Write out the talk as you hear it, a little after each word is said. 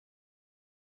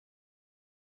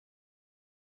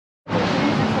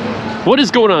What is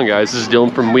going on, guys? This is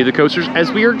Dylan from We The Coasters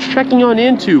as we are checking on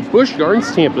into Busch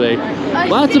Gardens Tampa today.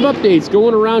 Lots of updates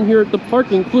going around here at the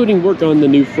park, including work on the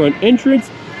new front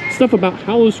entrance, stuff about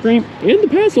Howl O Scream, and the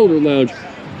pass holder lounge.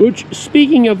 Which,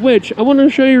 speaking of which, I want to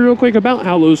show you real quick about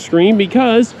Howl O Scream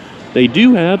because they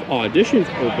do have auditions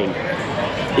open.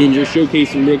 And just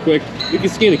showcase them real quick. You can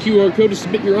scan a QR code to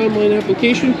submit your online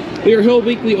application. They are held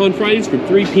weekly on Fridays from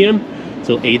 3 p.m.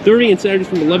 till 8:30 and Saturdays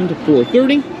from 11 to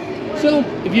 4:30. So,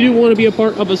 if you do want to be a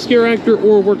part of a scare actor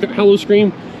or work at Howl O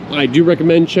Scream, I do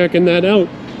recommend checking that out.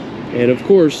 And of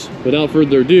course, without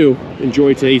further ado,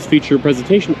 enjoy today's feature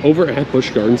presentation over at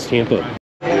Busch Gardens Tampa.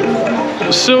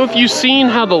 So if you've seen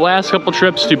how the last couple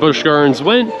trips to Busch Gardens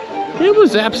went, it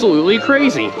was absolutely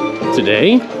crazy.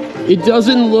 Today, it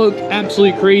doesn't look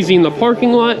absolutely crazy in the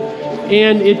parking lot,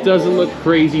 and it doesn't look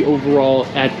crazy overall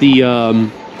at the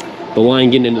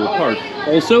line getting into the park.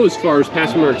 Also, as far as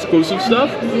customer exclusive stuff,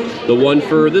 the one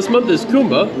for this month is Iron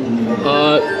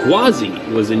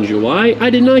Gwazi was in July.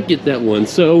 I did not get that one,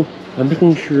 so I'm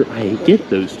making sure I get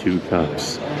those 2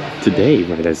 cups today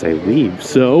right as I leave.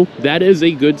 So that is a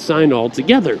good sign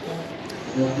altogether.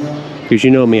 Because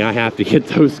you know me, I have to get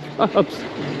those cups.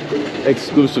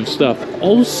 Exclusive stuff.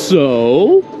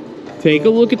 Also, take a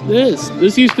look at this.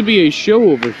 This used to be a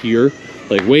show over here,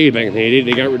 like way back in the day.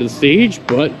 They got rid of the stage,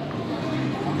 but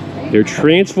they're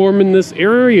transforming this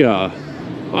area.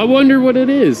 I wonder what it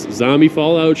is. Zombie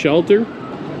fallout shelter.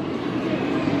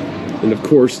 And of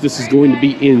course, this is going to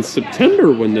be in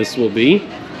September when this will be.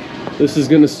 This is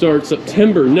going to start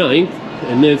September 9th,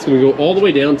 and then it's going to go all the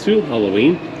way down to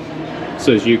Halloween.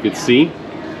 So as you can see,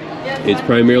 it's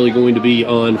primarily going to be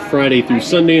on Friday through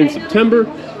Sunday in September,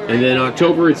 and then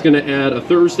October it's going to add a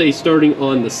Thursday starting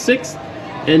on the 6th,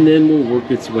 and then will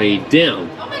work its way down.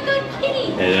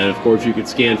 And then, of course, you could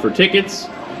scan for tickets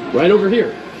right over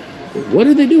here. What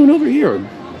are they doing over here?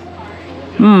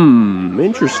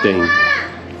 Interesting.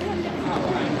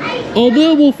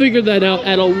 Although we'll figure that out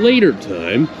at a later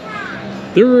time,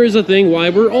 there is a thing why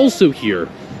we're also here.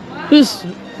 This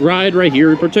ride right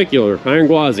here in particular, Iron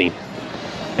Gwazi.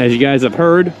 As you guys have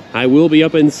heard, I will be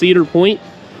up in Cedar Point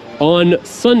on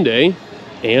Sunday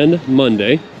and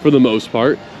Monday for the most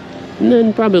part. And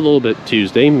then probably a little bit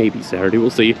Tuesday, maybe Saturday, we'll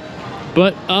see.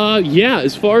 But, yeah,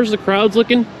 as far as the crowd's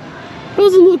looking, it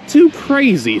doesn't look too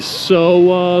crazy.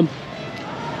 So, I'm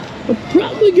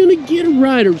probably gonna get a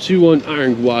ride or 2 on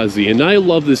Iron Gwazi. And I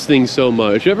love this thing so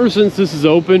much. Ever since this is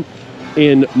open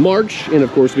in March, and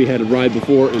of course we had a ride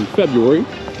before in February,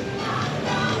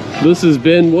 this has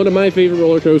been one of my favorite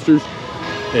roller coasters,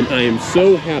 and I am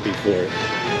so happy for it.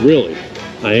 Really,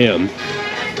 I am.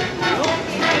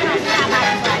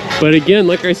 But again,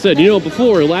 like I said, you know,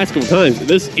 before, the last couple times,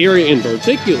 this area in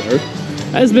particular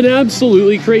has been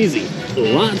absolutely crazy.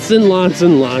 Lots and lots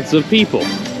and lots of people.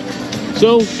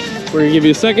 So, we're gonna give you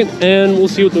a second, and we'll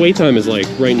see what the wait time is like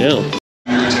right now.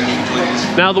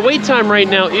 Now, the wait time right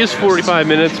now is 45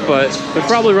 minutes, but they're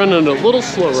probably running a little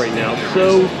slow right now,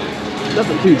 so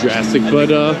nothing too drastic,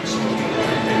 but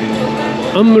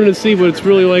I'm gonna see what it's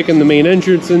really like in the main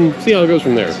entrance and see how it goes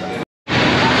from there.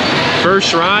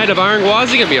 First ride of Iron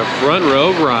Gwazi, gonna be a front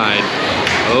row ride.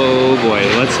 Oh boy,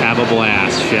 let's have a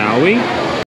blast, shall we?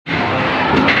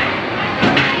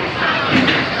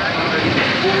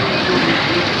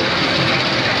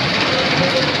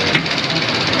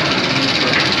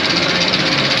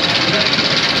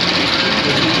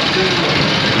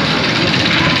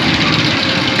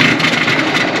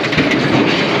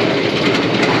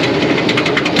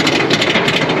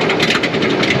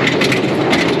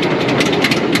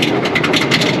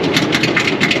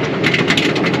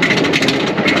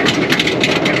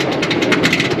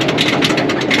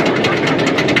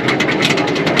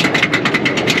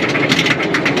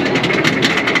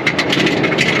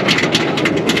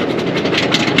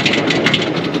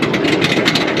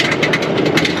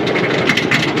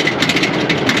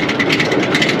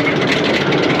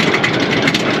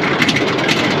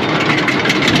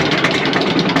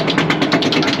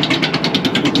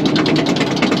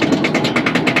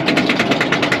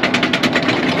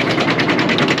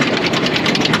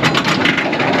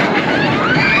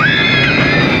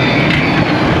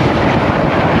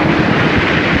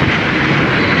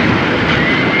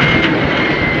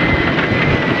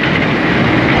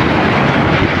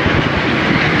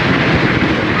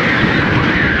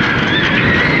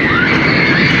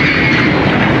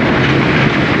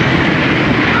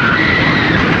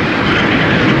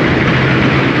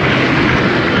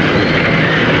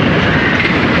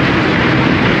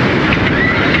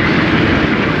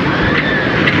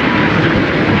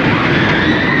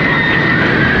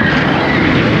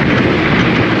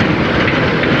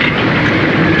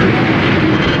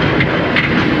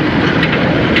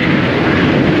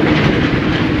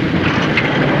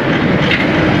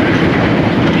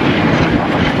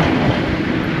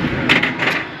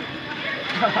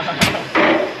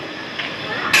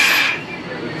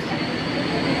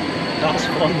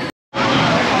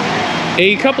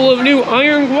 A couple of new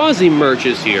Iron Gwazi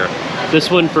merches here. This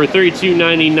one for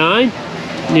 $32.99.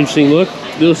 An interesting look.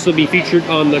 This will be featured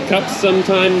on the cups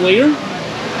sometime later.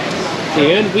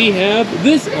 And we have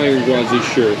this Iron Gwazi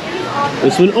shirt.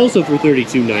 This one also for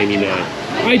 $32.99.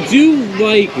 I do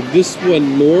like this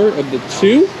one more of the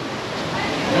two.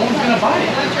 No one's gonna buy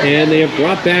it. And they have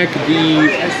brought back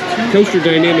the Coaster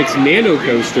Dynamics Nano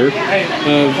Coaster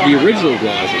of the original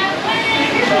Gwazi.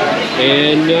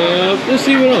 And let's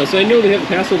see what else. I know they have the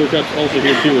pass holder cups also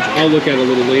here too, which I'll look at a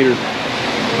little later.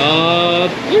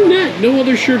 Other than that, no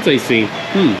other shirts I see.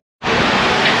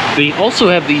 They also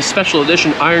have the special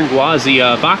edition Iron Gwazi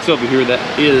box over here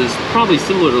that is probably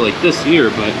similar to like this here,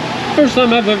 but first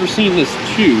time I've ever seen this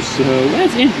too, so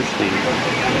that's interesting.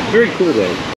 Very cool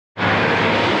though.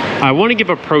 I want to give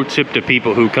a pro tip to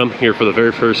people who come here for the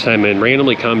very first time and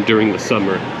randomly come during the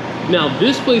summer. Now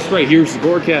this place right here,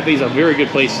 Sagora Cafe, is a very good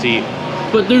place to eat,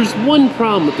 but there's one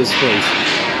problem with this place.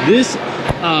 This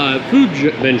food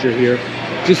venture here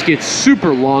just gets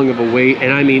super long of a wait,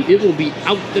 and I mean it will be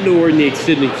out the door in the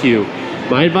extended queue.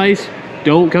 My advice,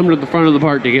 don't come to the front of the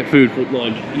park to get food for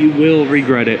lunch. You will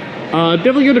regret it.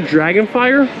 Definitely go to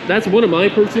Dragonfire. That's one of my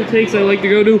personal takes I like to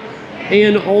go to.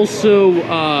 And also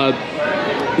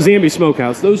Zambi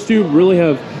Smokehouse. Those two really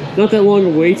have not that long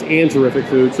of waits and terrific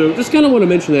food. So just kind of want to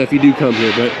mention that if you do come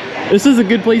here. But this is a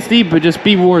good place to eat, but just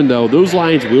be warned though, those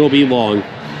lines will be long.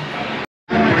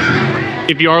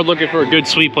 If you are looking for a good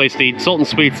sweet place to eat, Sultan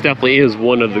Sweets definitely is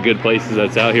one of the good places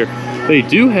that's out here. They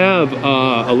do have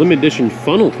a limited edition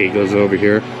funnel cake that's over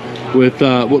here with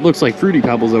what looks like Fruity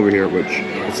Pebbles over here, which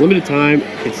it's limited time.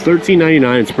 It's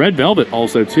 $13.99. It's red velvet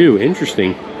also too.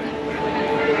 Interesting.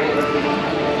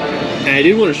 And I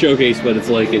did want to showcase what it's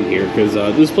like in here because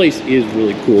this place is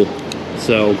really cool.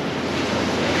 So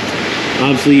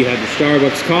obviously you have the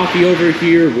Starbucks coffee over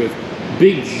here with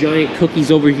big giant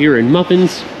cookies over here and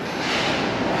muffins.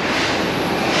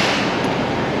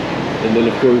 And then,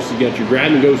 of course, you got your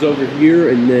grab and goes over here,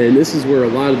 and then this is where a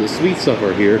lot of the sweet stuff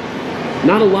are here.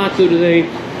 Not a lot, though, today.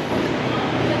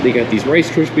 They got these Rice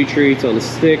Krispie treats on a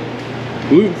stick,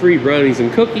 gluten-free brownies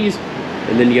and cookies,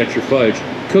 and then you got your fudge.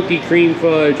 Cookie cream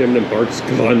fudge, I mean, Bart's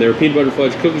gone there, peanut butter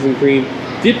fudge, cookies and cream,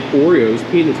 dipped Oreos,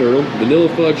 peanut turtle, vanilla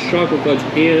fudge, chocolate fudge,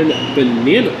 and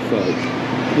banana fudge.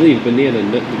 I believe banana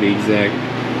nut to be exact.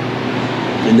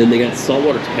 And then they got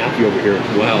saltwater taffy over here.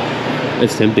 Wow,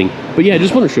 that's tempting. But yeah, I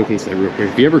just want to showcase that real quick.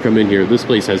 If you ever come in here, this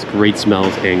place has great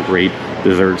smells and great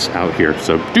desserts out here.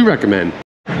 So do recommend.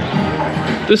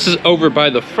 This is over by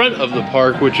the front of the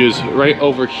park, which is right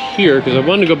over here, because I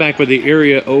wanted to go back by the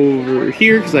area over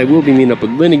here, because I will be meeting up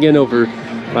with Lynn again over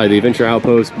by the Adventure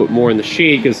Outpost, but more in the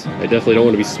shade, because I definitely don't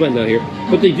want to be sweating out here.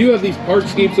 But they do have these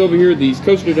parkscapes over here, these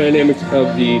coaster dynamics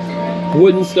of the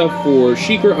wooden stuff for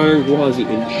Sheikah, Iron Gwazi,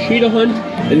 and Cheetah Hunt.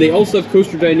 And they also have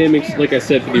coaster dynamics, like I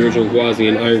said, for the original Gwazi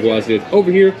and Iron Gwazi that's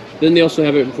over here. Then they also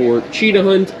have it for Cheetah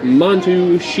Hunt,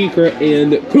 Mantu, Sheikah,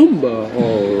 and Kumba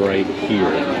all right here.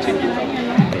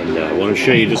 And I want to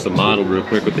show you just a model real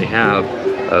quick what they have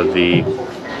of the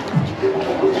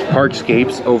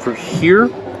parkscapes over here.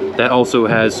 That also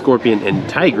has Scorpion and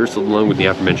Tiger, so along with the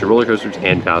aforementioned roller coasters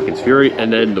and Falcons Fury,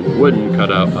 and then the wooden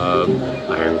cutout of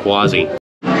Iron Gwazi.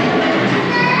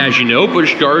 As you know,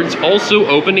 Busch Gardens also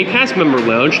opened a past member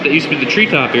lounge that used to be the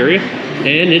treetop area,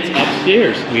 and it's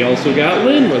upstairs. We also got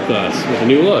Lynn with us with a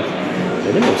new look.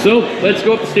 So let's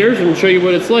go up the stairs and show you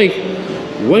what it's like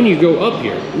when you go up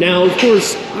here. Now, of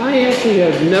course, I actually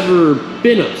have never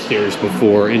been upstairs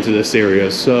before into this area,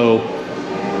 so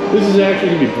this is actually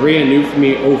going to be brand new for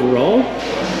me overall.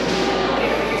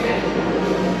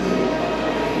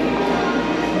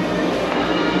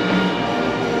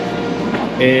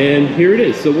 And here it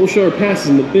is. So we'll show our passes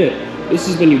in a bit. This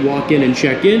is when you walk in and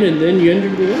check in, and then you enter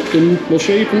the lift, and we'll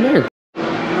show you from there.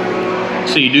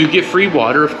 So you do get free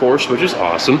water, of course, which is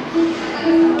awesome.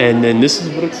 And then this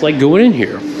is what it's like going in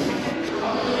here.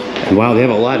 And wow, they have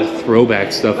a lot of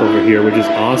throwback stuff over here, which is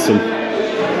awesome.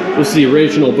 This is the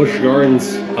original Busch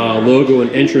Gardens logo and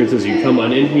entrance as you come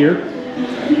on in here.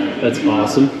 That's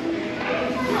awesome.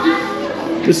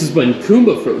 This is when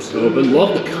Kumba first opened.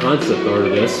 Love the concept art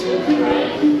of this.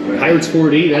 Pirates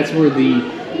 4D, that's where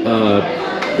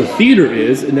the theater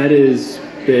is, and that has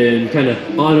been kind of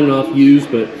on and off used,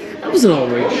 but that was an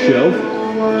alright show.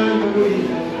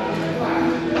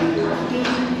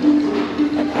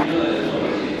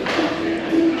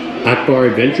 Akbar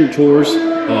Adventure Tours.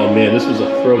 Oh man, this was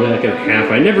a throwback and a half.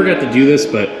 I never got to do this,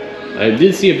 but I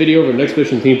did see a video of an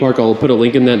Expedition Theme Park. I'll put a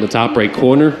link in that in the top right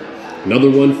corner. Another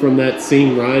one from that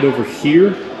same ride over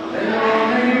here.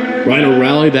 Rhino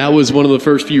Rally, that was one of the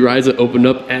first few rides that opened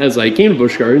up as I came to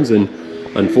Busch Gardens, and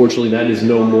Unfortunately, that is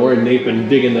no more, and they've been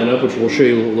digging that up, which we'll show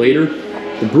you a little later.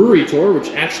 The brewery tour, which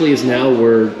actually is now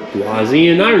where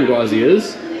Gwazi and Iron Gwazi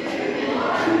is.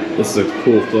 This is a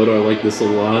cool photo. I like this a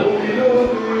lot.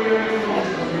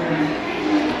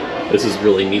 This is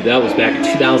really neat. That was back in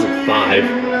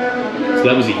 2005. So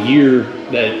that was a year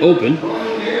that it opened.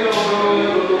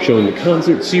 Showing the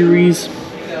concert series.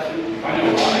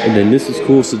 And then this is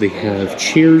cool. So they have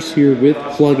chairs here with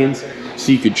plugins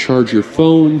so you could charge your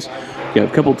phones. You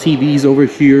have a couple TVs over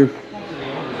here.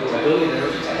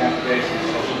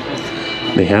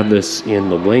 They have this in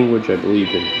the language, I believe,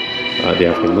 in the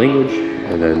African language.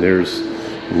 And then there's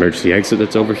an emergency exit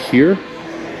that's over here.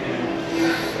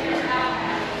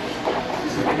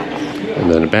 And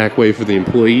then a back way for the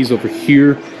employees over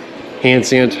here. Hand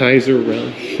sanitizer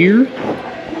around here.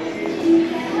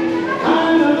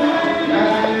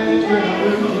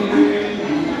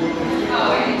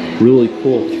 Really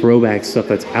cool throwback stuff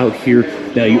that's out here.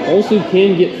 Now you also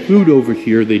can get food over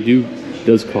here.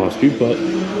 Does cost you, but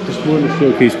just wanted to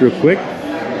showcase real quick.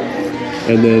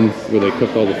 And then where they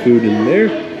cook all the food in there.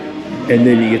 And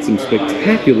then you get some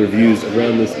spectacular views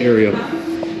around this area.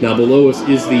 Now below us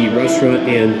is the restaurant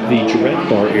and the giraffe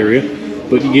bar area,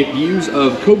 but you get views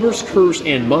of Cobras, Curse,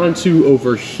 and Montu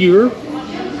over here.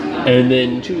 And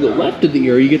then to the left of the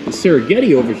area, you get the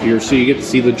Serengeti over here, so you get to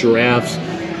see the giraffes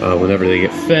whenever they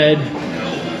get fed.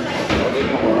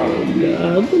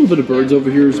 A little bit of birds over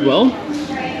here as well.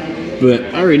 But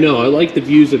I already know, I like the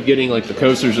views of getting like the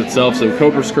coasters itself, so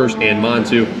Cobras, Curse, and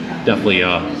Montu, definitely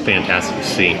fantastic to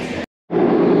see.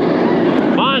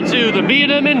 Montu, the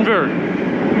B&M invert.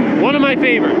 One of my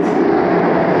favorites.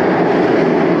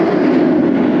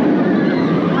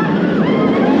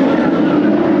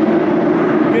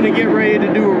 Gonna get ready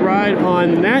to do a ride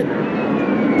on that,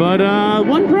 but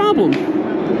one problem.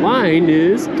 The line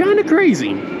is kind of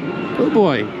crazy. Oh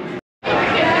boy.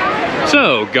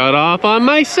 So, got off on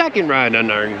my second ride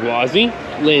on Iron Gwazi.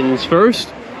 Lynne's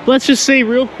first. Let's just say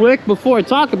real quick before I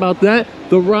talk about that,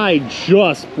 the ride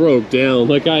just broke down.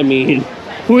 Like, I mean,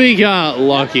 we got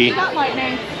lucky.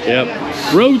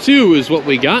 Yep. Row 2 is what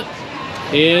we got.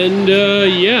 And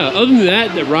yeah, other than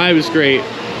that, the ride was great.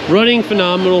 Running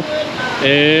phenomenal.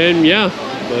 And yeah,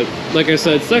 but like I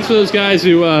said, sucks for those guys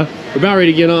who are about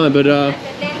ready to get on. But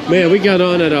man, we got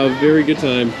on at a very good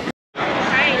time.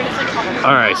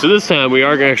 All right, so this time we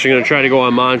are actually going to try to go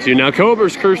on Montu. Now,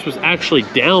 Cobra's Curse was actually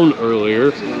down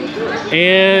earlier.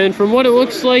 And from what it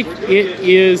looks like, it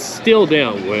is still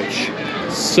down, which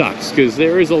sucks because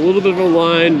there is a little bit of a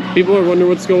line. People are wondering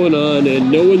what's going on and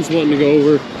no one's wanting to go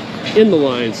over in the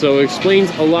line, so it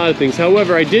explains a lot of things.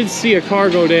 However, I did see a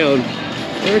car go down.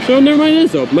 Actually, oh, never mind, it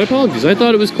is open. My apologies. I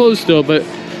thought it was closed still, but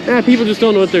people just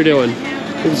don't know what they're doing.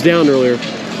 It was down earlier.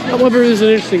 However, there's an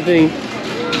interesting thing.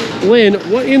 Lynne,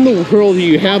 what in the world do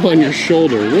you have on your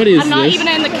shoulder? What is this? I'm not even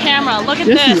in the camera. Look at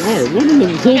yes, this. Yes, you are. What in the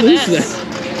world is that?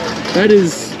 That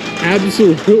is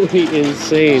absolutely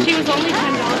insane. She was only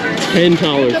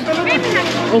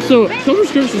 $10. Also,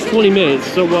 Cobra's Curse is 20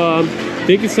 minutes, so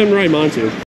they can send right Montu.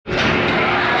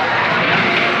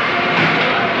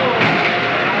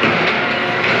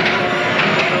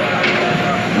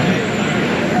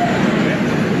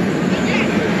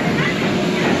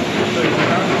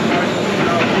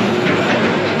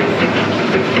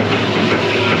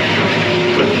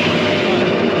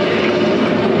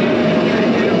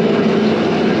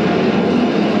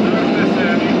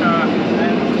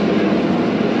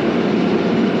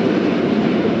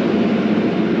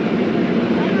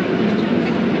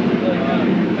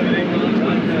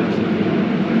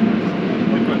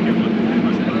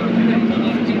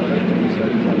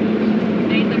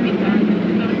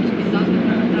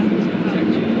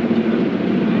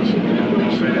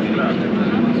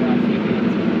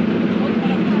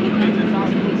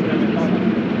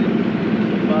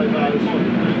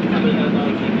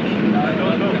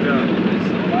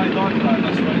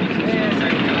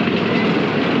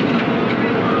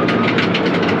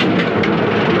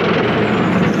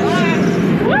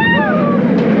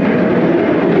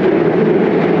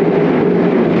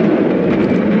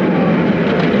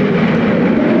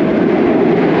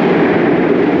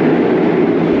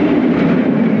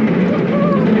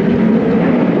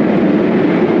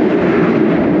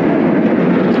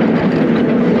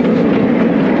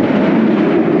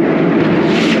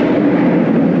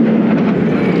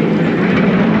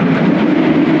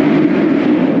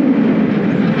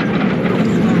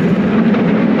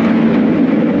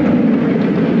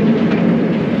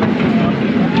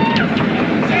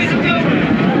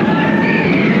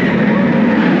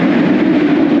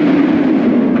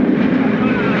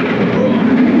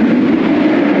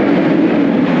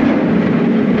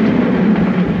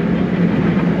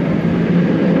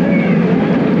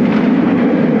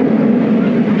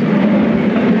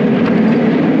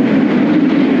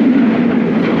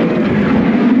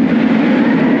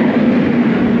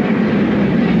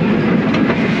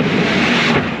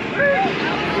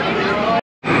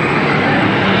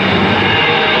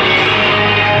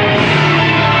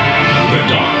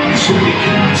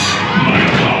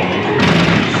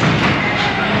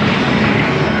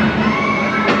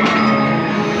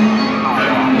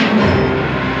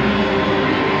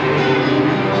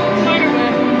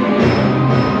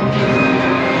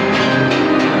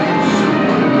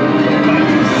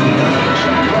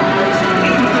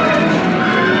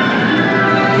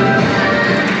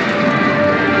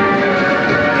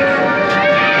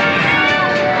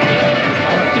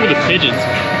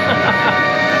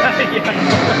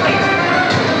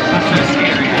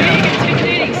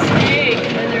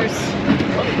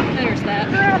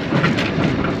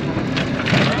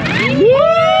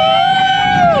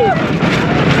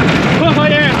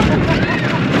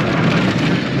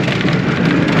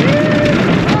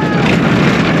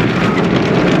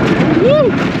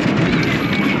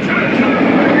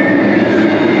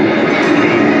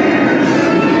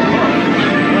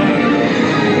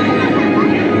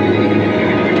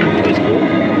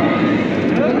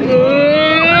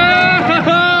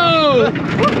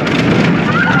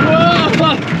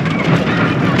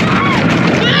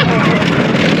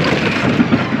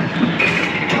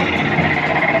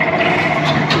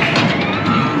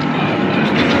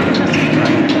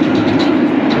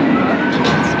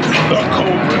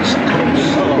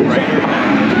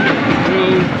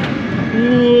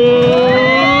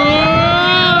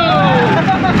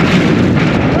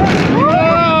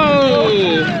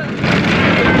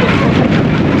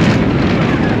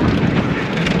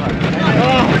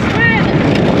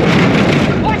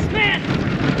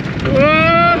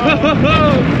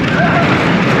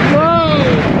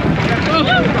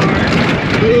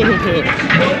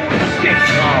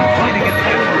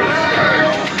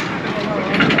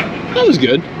 That was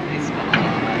good.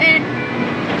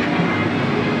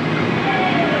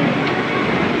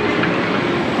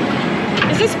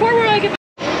 Is this part where I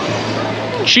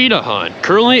get... Cheetah hunt,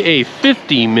 currently a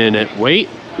 50-minute wait.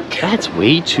 That's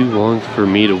way too long for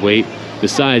me to wait.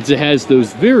 Besides, it has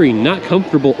those very not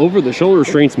comfortable over-the-shoulder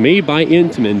restraints made by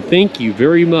Intamin. Thank you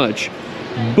very much.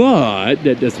 But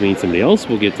that doesn't mean somebody else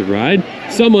will get to ride.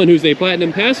 Someone who's a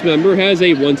Platinum Pass member has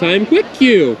a one-time quick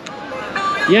queue.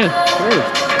 Yeah, sure.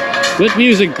 With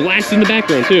music blasting in the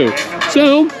background too.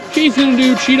 So she's gonna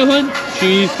do cheetah hunt.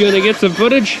 She's gonna get some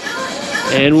footage,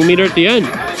 and we'll meet her at the end.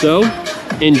 So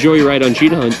enjoy your ride on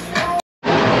cheetah hunt.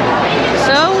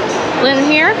 So, Lynn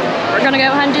here. We're gonna go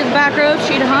ahead and do the back road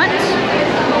cheetah hunt.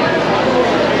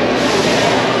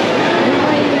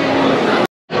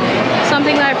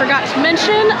 Something that I forgot to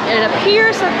mention, it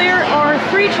appears that there are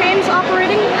 3 chains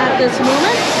operating at this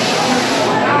moment.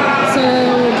 So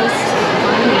just...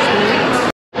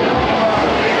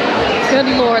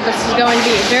 Good Lord, this is going to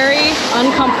be very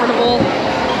uncomfortable.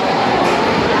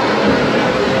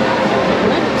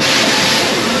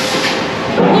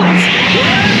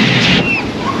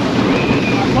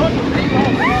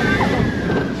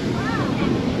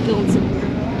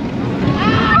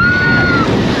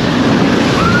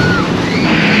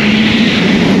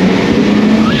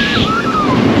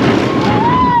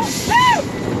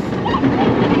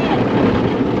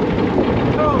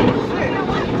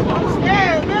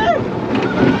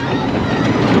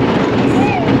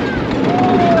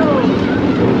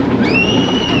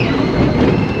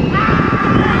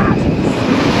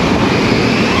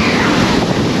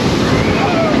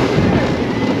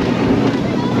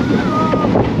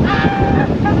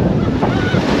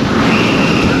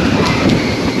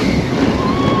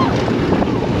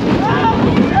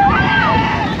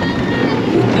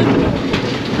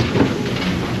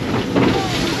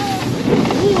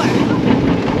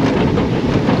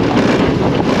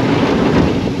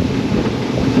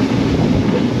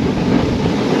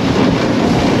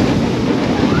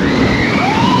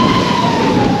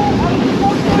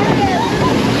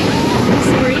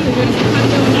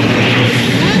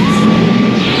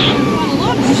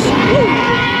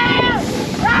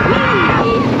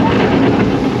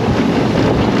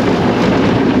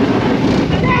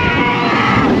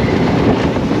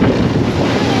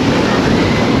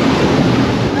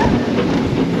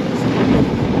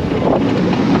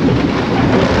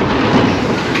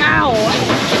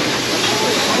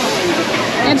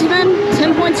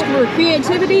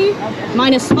 Creativity,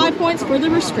 -5 points for the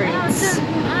restraints,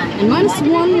 and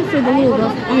 -1 for the little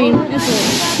rough. I mean, it's a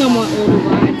somewhat older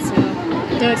ride, so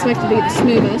don't expect to be the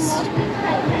smoothest.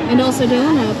 And also,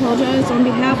 Dillon, I apologize on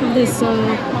behalf of this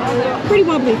pretty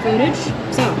wobbly footage.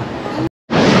 So.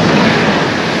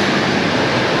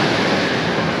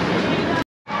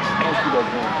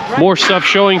 More stuff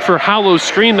showing for Howl O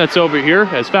Scream that's over here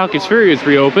as Falcons Fury is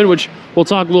reopened, which we'll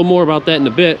talk a little more about that in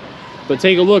a bit. But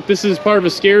take a look, this is part of a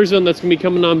scare zone that's gonna be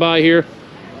coming on by here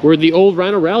where the old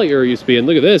Rhino Rally area used to be. And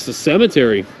look at this, a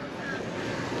cemetery.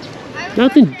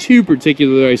 Nothing too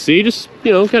particular I see, just,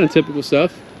 you know, kind of typical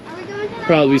stuff.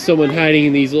 Probably someone hiding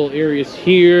in these little areas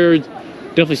here.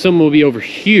 Definitely someone will be over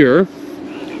here.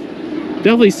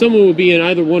 Definitely someone will be in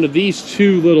either one of these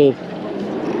 2 little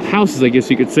houses, I guess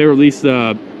you could say, or at least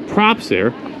props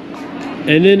there.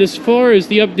 And then as far as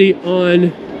the update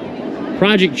on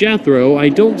Project Jethro, I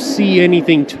don't see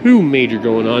anything too major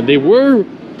going on. They were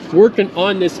working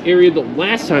on this area the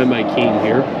last time I came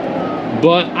here,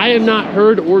 but I have not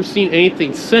heard or seen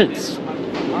anything since.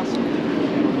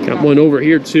 Got one over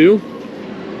here too.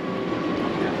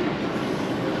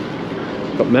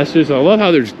 Got messages. I love how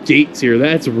there's dates here.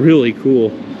 That's really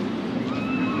cool.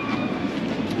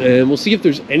 And we'll see if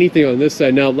there's anything on this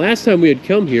side. Now, last time we had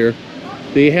come here,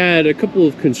 they had a couple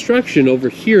of construction over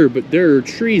here, but there are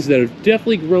trees that have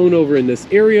definitely grown over in this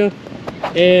area.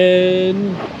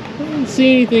 And I don't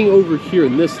see anything over here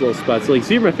in this little spot. So like,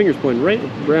 see where my finger's pointing right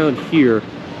around here.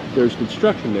 There's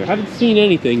construction there. Haven't seen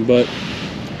anything, but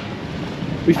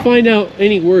if we find out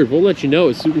any word, we'll let you know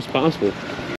as soon as possible.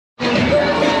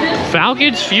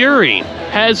 Falcons Fury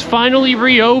has finally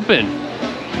reopened.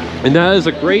 And that is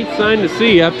a great sign to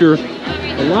see after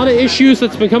a lot of issues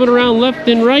that's been coming around left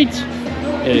and right.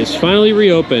 And it's finally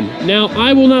reopened. Now,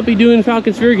 I will not be doing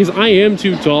Falcons Fury because I am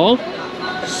too tall.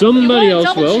 Somebody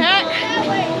else will. Check?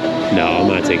 No, I'm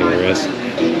not taking the risk.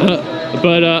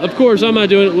 But of course, I'm not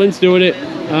doing it. Lynn's doing it.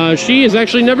 She has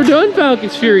actually never done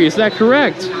Falcons Fury. Is that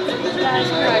correct? That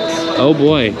is correct. Oh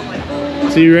boy.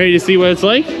 So you ready to see what it's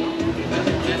like?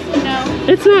 No.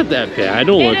 It's not that bad.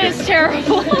 Don't look It is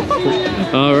terrible.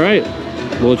 All right.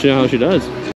 We'll let you know how she does.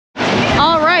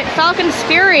 All right, Falcons Falcons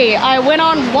Fury. I went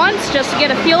on once just to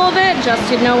get a feel of it, just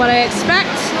to know what I expect.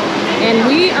 And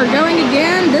we are going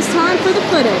again, this time for the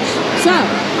footage. So,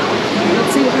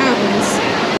 let's see what happens.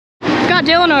 Got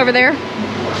Dillon over there,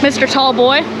 Mr. Tall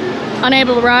Boy,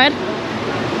 unable to ride.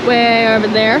 Way over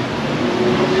there.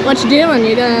 What you doing?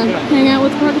 You gonna hang out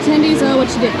with park attendees? Oh, what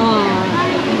you doing? Hi.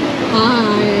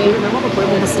 I'm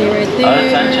gonna stay right there.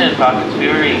 Attention, Falcons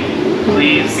Fury.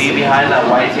 Please be behind that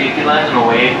white safety line and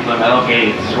away from the metal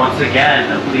gates. Once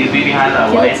again, please be behind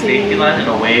that white safety line and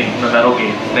away from the metal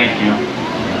gates. Thank you.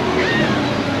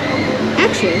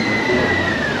 Actually,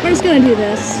 we're just gonna do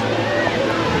this.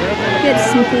 Get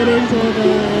some footage of,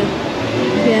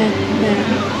 yeah, that.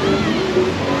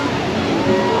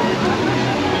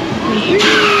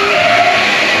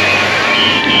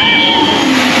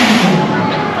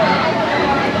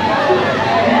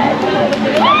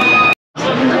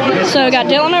 So I got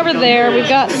Dillon over there. We've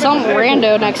got some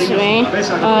rando next to me.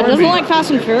 Doesn't like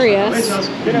Fast and Furious,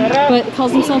 but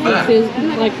calls himself a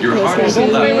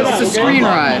It's a screen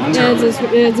ride.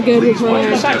 It's a good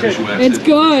ride. It's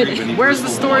good. Where's the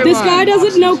story? This guy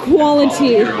doesn't know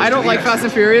quality. I don't like Fast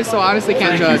and Furious, so I honestly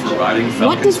can't judge.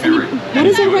 What does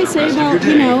everybody say about,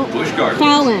 you know,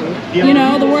 Fallon? You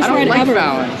know, the worst ride ever.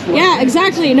 Fallon. Yeah,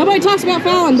 exactly. Nobody talks about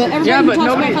Fallon, but everybody who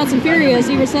talks about Fast and Furious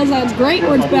either says that it's great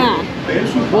or it's bad.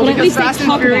 Well, but because Fast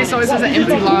and Furious always has an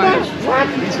empty line.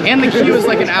 And the queue is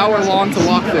like an hour long to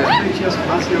walk through.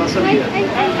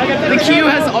 The queue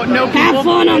has no people. Have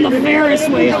fun on the Ferris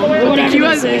wheel.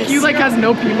 The queue like has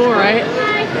no people, right?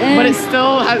 But it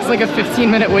still has like a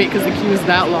 15-minute wait because the queue is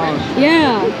that long.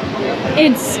 Yeah.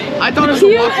 I thought it was a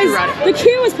walkthrough ride. The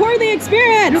queue is part of the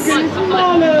experience.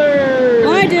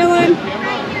 Hi, Dillon.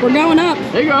 We're going up.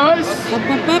 Hey guys. Up.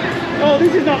 Oh,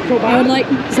 this is not so bad. I would like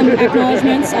some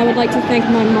acknowledgements. I would like to thank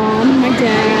my mom, my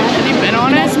dad. Have you been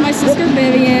on it? Also my sister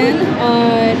Vivian.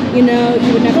 You know,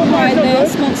 you would never ride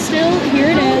this, but still,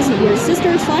 here it is. Your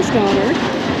sister/daughter,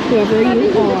 whoever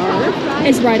you are,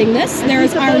 is riding this. There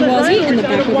is Iron Gwazi in the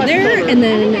back over there, and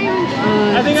then,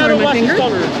 sorry, my finger.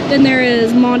 Then there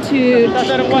is Montude,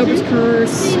 Cobra's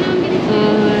Curse,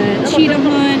 Cheetah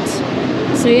Hunt.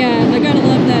 So yeah, I gotta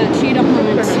love that. Cheetah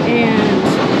Hunt and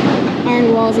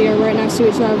Iron Gwazi are right next to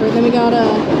each other. Then we got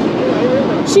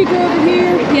Chico over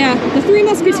here. Yeah, the Three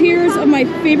Musketeers of my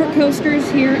favorite coasters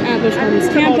here at Busch Gardens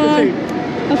Tampa.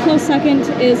 A close second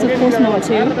is, of course,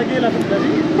 Montude.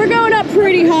 We're going up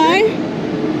pretty high.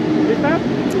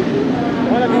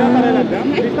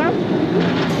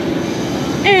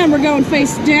 And we're going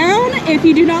face down. If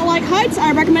you do not like heights,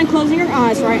 I recommend closing your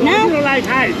eyes right now.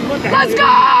 Let's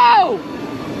go!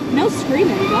 No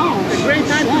screaming, gosh. A great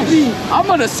time to see. I'm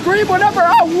gonna scream whenever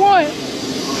I want.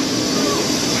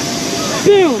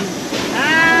 Boom.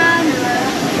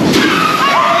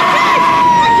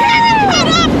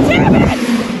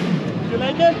 You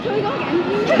like it? Can we go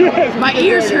again? My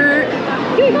ears hurt.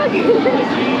 Yes,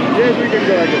 we can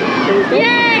go again. Can we go?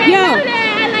 Yo. I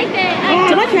liked it.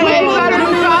 Did I kill it?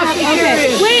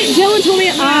 Okay. Wait, Dillon told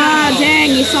me.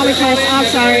 Dang, you saw me first. I'm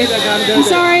sorry. I'm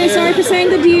sorry. Sorry for saying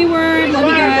the D word. Love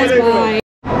you guys. Bye.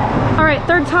 All right,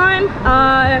 third time.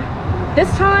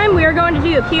 This time we are going to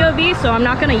do a POV, so I'm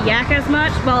not going to yak as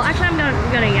much. Well, actually, I'm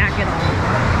going to yak it all.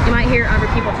 You might hear other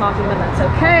people talking, but that's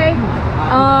okay.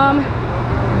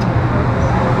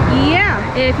 Yeah,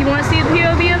 if you want to see the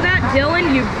POV of that,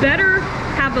 Dillon, you better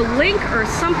have a link or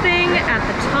something at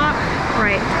the top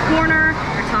right corner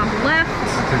or top left.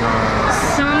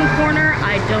 Some corner,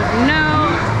 I don't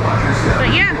know.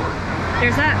 But yeah,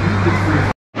 there's that.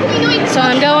 So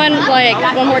I'm going like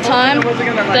one more time.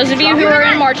 Those of you who are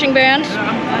in marching band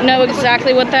know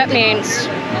exactly what that means.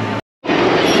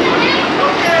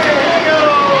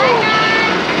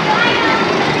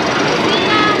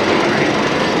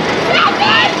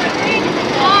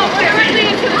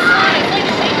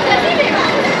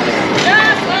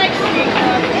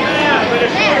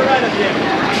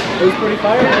 It was pretty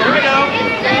fire. Here we go.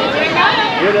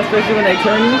 Good, especially when they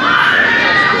turn you.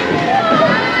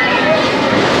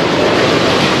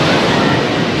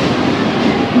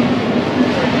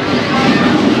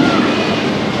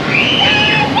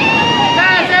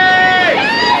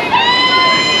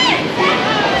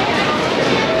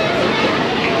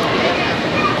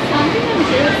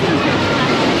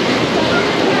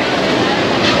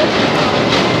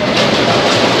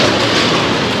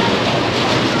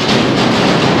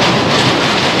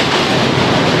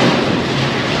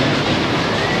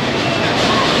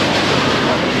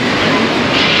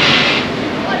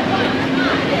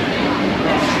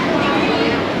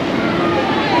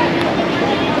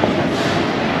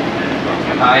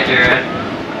 Hi, Jared.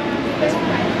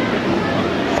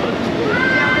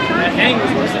 That hang was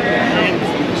worse than that.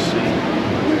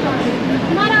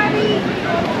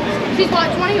 She's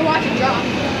wanting to watch it drop.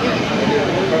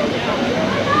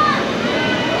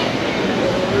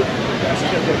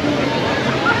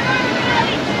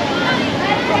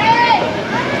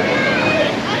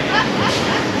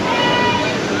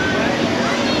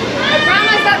 I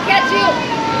promise I'll catch you.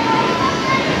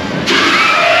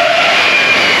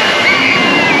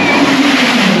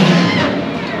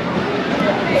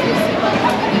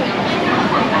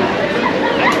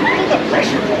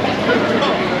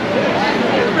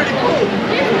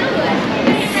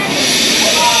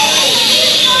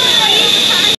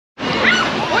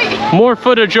 More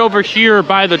footage over here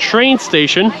by the train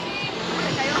station.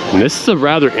 And this is a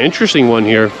rather interesting one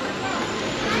here.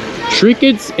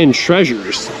 Trinkets and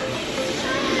treasures.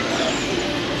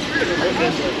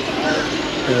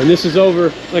 And this is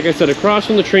over, like I said, across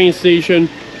from the train station,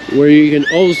 where you can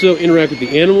also interact with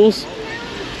the animals.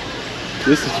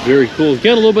 This is very cool. It's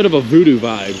got a little bit of a voodoo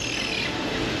vibe,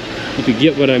 if you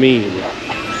get what I mean.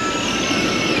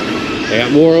 I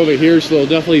got more over here, so there'll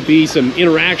definitely be some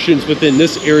interactions within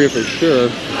this area for sure.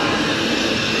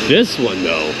 This one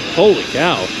though, holy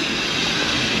cow.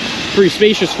 Pretty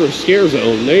spacious for a scare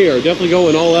zone. They are definitely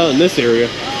going all out in this area.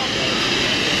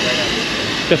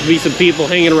 Definitely some people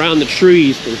hanging around the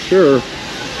trees for sure.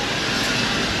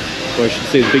 Or I should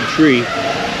say the big tree.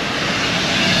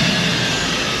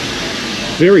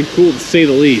 Very cool to say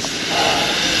the least.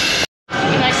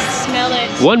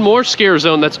 One more scare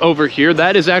zone that's over here.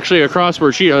 That is actually across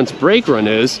where Cheetah Hunt's brake run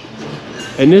is.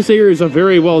 And this area is a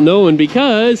very well known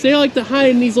because they like to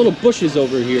hide in these little bushes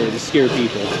over here to scare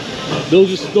people. They'll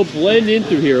blend in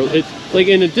through here. It's like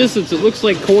in a distance, it looks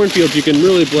like cornfields. You can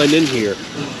really blend in here.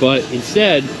 But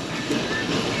instead,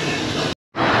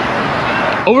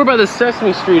 over by the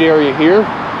Sesame Street area here,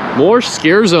 more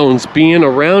scare zones being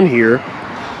around here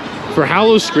for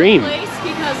Howl O Scream.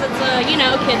 Because it's a, you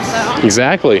know, kids zone.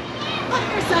 Exactly.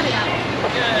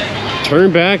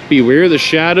 Turn back, beware the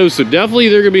shadows. So definitely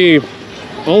they're gonna be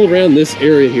all around this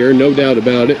area here, no doubt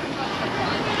about it.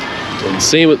 And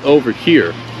same with over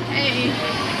here. Hey.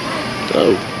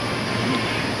 Oh.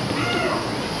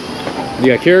 You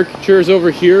got caricatures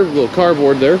over here, a little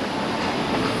cardboard there.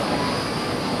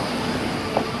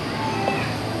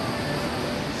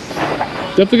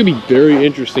 Definitely gonna be very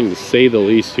interesting to say the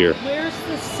least here. Where's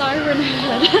the siren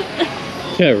head?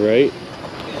 Yeah, right?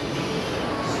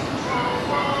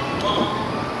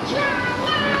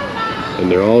 And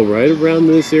they're all right around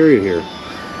this area here.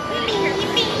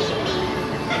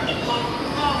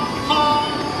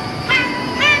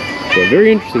 So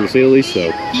very interesting to say the least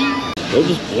though. They'll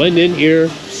just blend in here.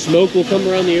 Smoke will come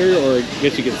around the area, or I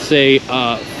guess you could say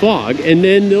fog, and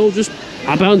then they'll just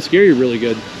hop out and scare you really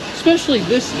good. Especially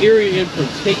this area in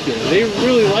particular. They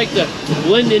really like to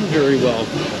blend in very well.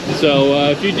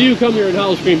 So if you do come here in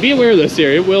Howl O Scream, be aware of this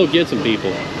area. It will get some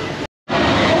people.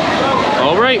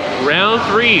 All right, round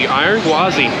 3, Iron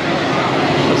Gwazi.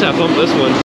 Let's have fun with this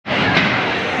one.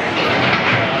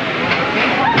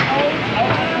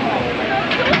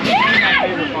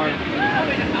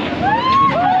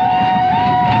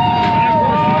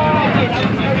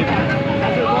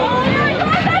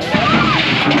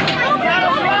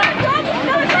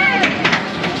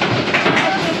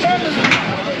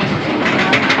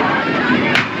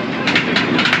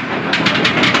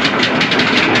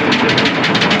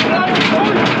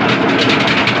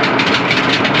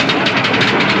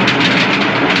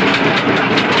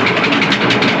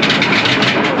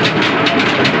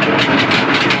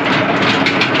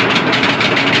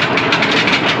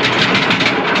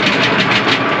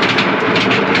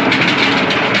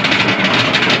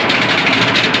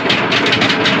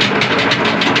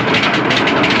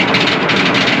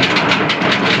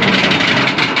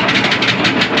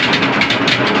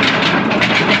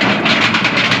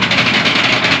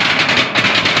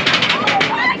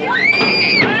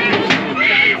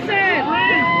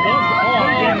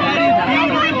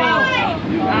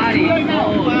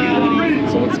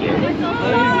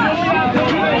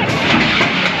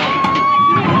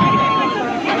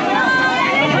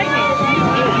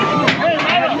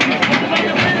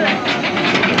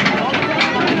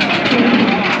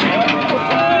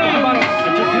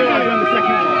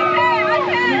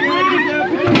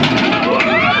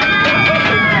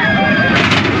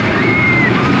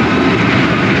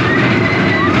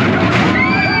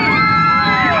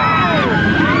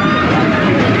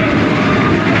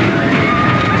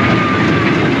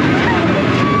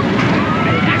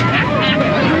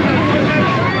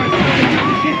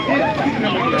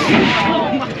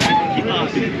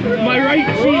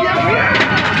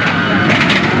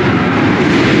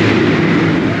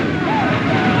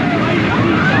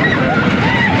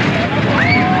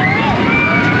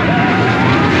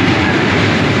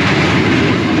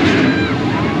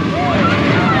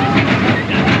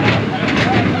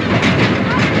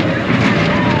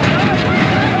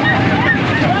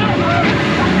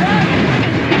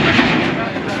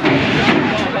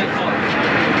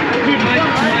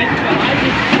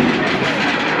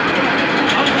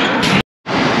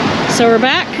 So we're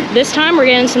back. This time we're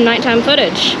getting some nighttime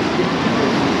footage.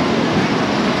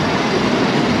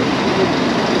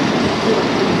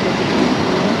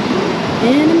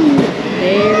 And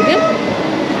there we go.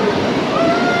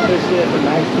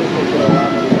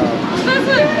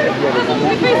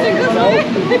 We're facing this way.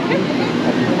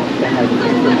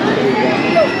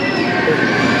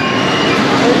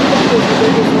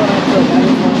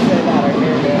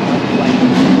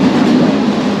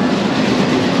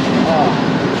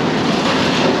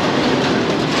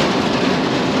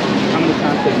 I'm the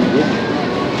concept of this.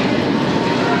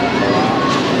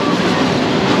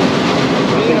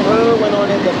 Me and her went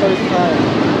on it the first time,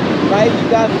 right? You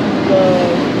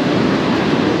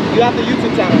have the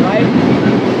YouTube channel, right?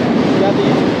 You have the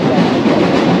YouTube channel.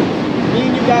 Me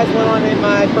and you guys went on it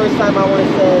my first time, I want to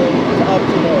say, up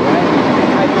to there, right?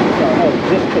 I think so. Oh,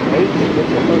 just today? Just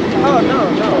the first time? Oh,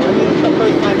 no. I mean, it's the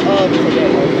first time of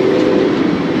today.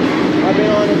 I've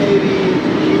been on it maybe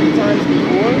 3 times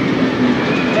before.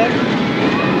 Yeah.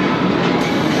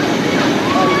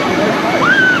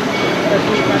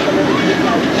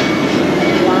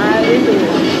 Slide into it,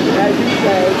 as you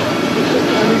say.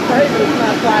 On these papers, it's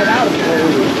not slide out of it.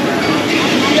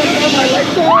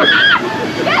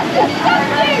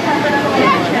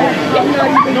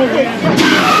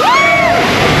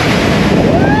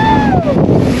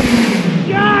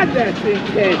 God, that's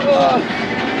intense.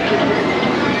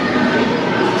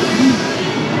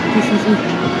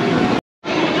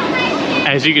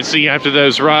 As you can see, after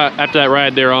that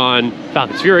ride there on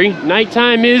Falcons Fury,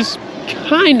 nighttime is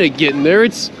kind of getting there.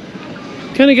 It's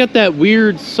kind of got that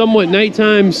weird, somewhat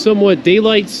nighttime, somewhat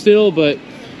daylight still, but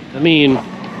I mean,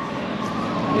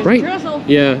 right?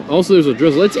 Yeah. Also, there's a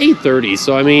drizzle. It's 8:30,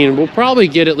 so I mean, we'll probably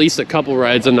get at least a couple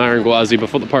rides on Iron Gwazi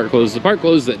before the park closes. The park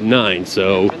closes at 9,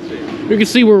 so you can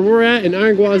see where we're at, and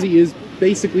Iron Gwazi is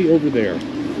basically over there.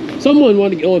 Someone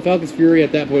wanted to go on Falcons Fury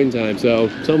at that point in time, so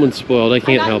someone's spoiled. I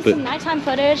can't help it. Some nighttime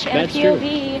footage and That's a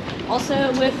POV,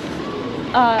 also with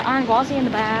Iron Gwazi in the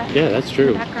back. Yeah, that's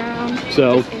true. Background.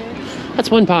 So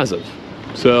that's one positive.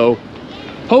 So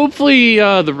hopefully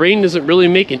the rain doesn't really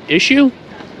make an issue.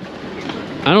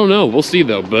 I don't know. We'll see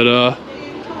though. But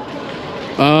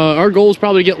our goal is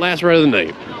probably to get last ride of the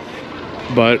night.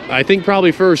 But I think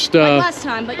probably first... like last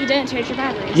time, but you didn't change your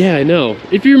batteries. Yeah, I know.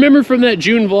 If you remember from that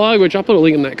June vlog, which I'll put a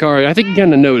link in that card, I think you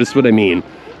kind of noticed what I mean.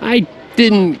 I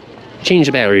didn't change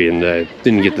the battery and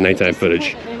didn't get the nighttime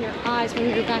footage. In your eyes when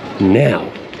you're back.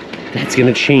 Now, that's going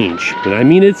to change. And I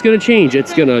mean it's going to change.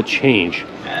 It's going to change.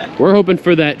 We're hoping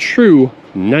for that true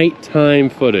nighttime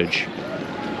footage.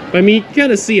 I mean, you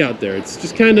kind of see out there. It's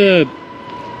just kind of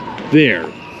there.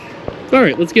 All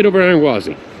right, let's get over to Iron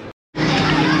Gwazi.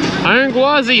 Iron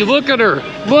Gwazi, look at her.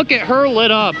 Look at her lit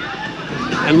up.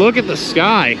 And look at the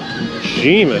sky.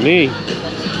 Jeema me.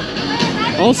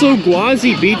 Also,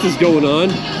 Gwazi Beats is going on.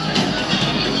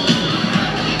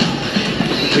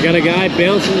 They got a guy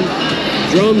bouncing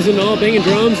drums and all, banging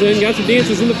drums, and got some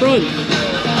dancers in the front.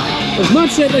 As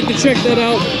much as I'd like to check that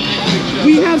out,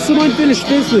 we have some unfinished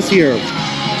business here.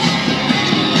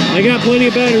 I got plenty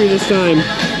of battery this time.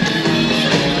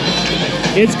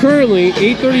 It's currently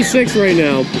 8:36 right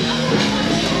now.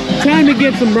 Time to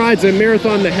get some rides and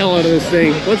marathon the hell out of this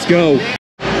thing. Let's go.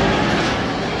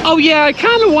 Oh yeah, I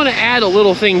kind of want to add a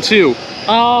little thing too.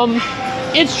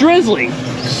 It's drizzling,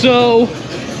 so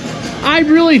I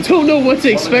really don't know what to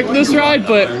expect this ride,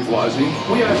 but oh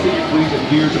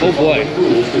boy,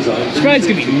 this ride's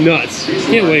gonna be nuts.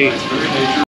 Can't wait.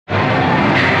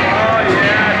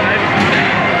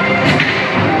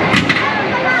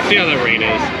 See how that rain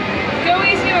is. Go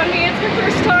easy on me, it's my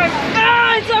first time.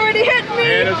 Ah, it's already hit me!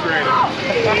 And it's raining.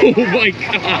 Oh my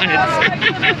god!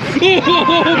 Oh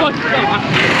my god!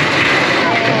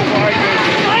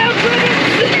 I am ready.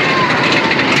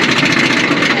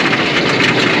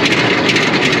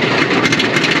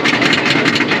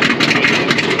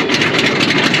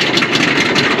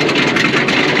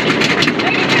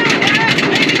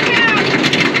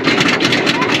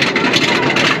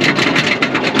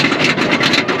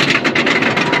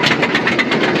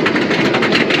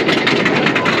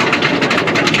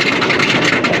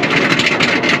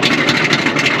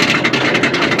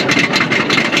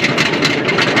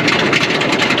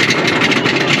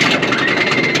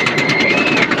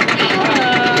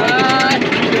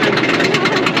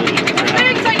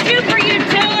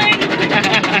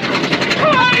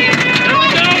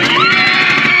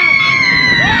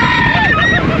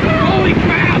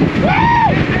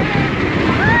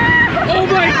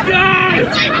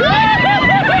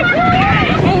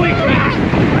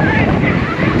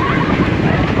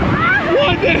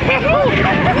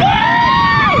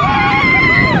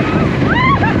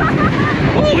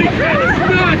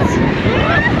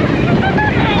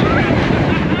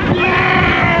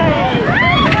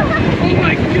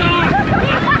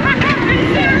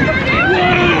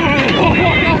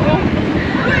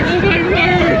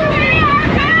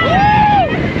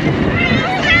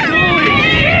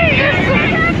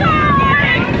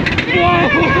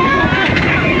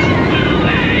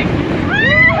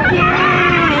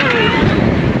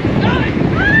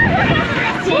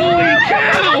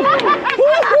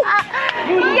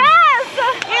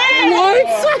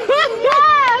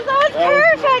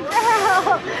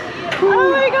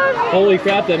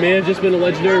 crap, that may have just been a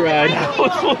legendary ride. That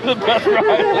was one of the best rides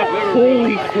I've ever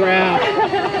Holy crap.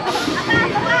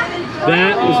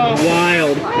 That was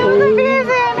wild. Oh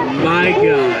my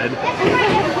god.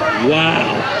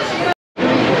 Wow.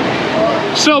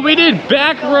 So we did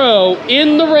back row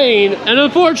in the rain, and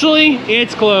unfortunately,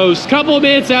 it's closed. Couple of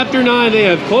minutes after 9, they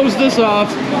have closed this off.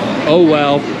 Oh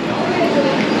well.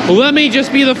 Let me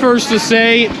just be the first to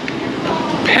say,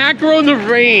 back row in the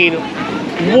rain.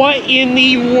 What in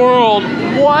the world?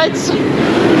 What?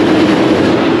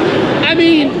 I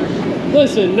mean,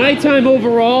 listen, nighttime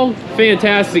overall,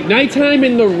 fantastic. Nighttime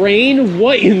in the rain,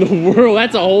 what in the world?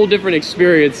 That's a whole different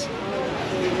experience.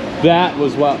 That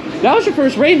was wild. That was your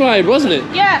first rain ride, wasn't it?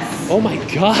 Yes. Oh my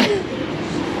god.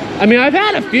 I mean, I've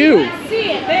had a few. Let's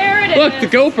see it. There it is. Look, the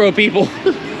GoPro people.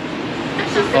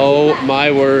 Oh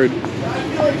my word.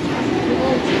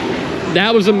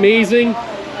 That was amazing.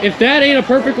 If that ain't a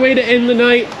perfect way to end the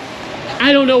night,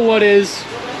 I don't know what is.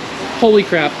 Holy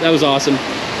crap, that was awesome.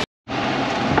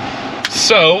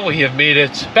 So, we have made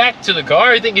it back to the car.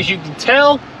 I think as you can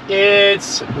tell,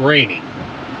 it's raining.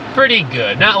 Pretty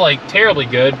good. Not like terribly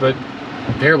good, but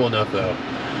bearable enough though.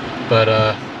 But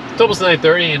it's almost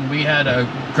 9:30 and we had a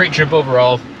great trip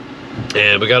overall.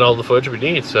 And we got all the footage we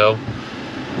need, so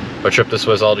our trip this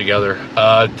was all together.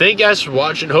 Thank you guys for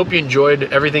watching. Hope you enjoyed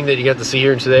everything that you got to see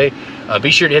here today.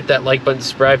 Be sure to hit that like button,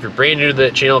 subscribe if you're brand new to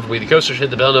the channel for We The Coasters. Hit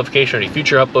the bell notification on any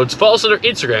future uploads. Follow us on our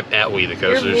Instagram at We The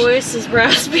Coasters. Your voice is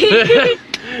raspy.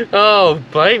 Oh,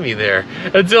 bite me there.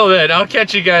 Until then, I'll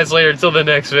catch you guys later. Until the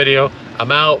next video,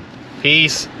 I'm out.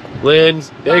 Peace. Lynn,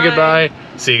 say goodbye.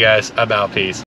 See you guys. I'm out. Peace.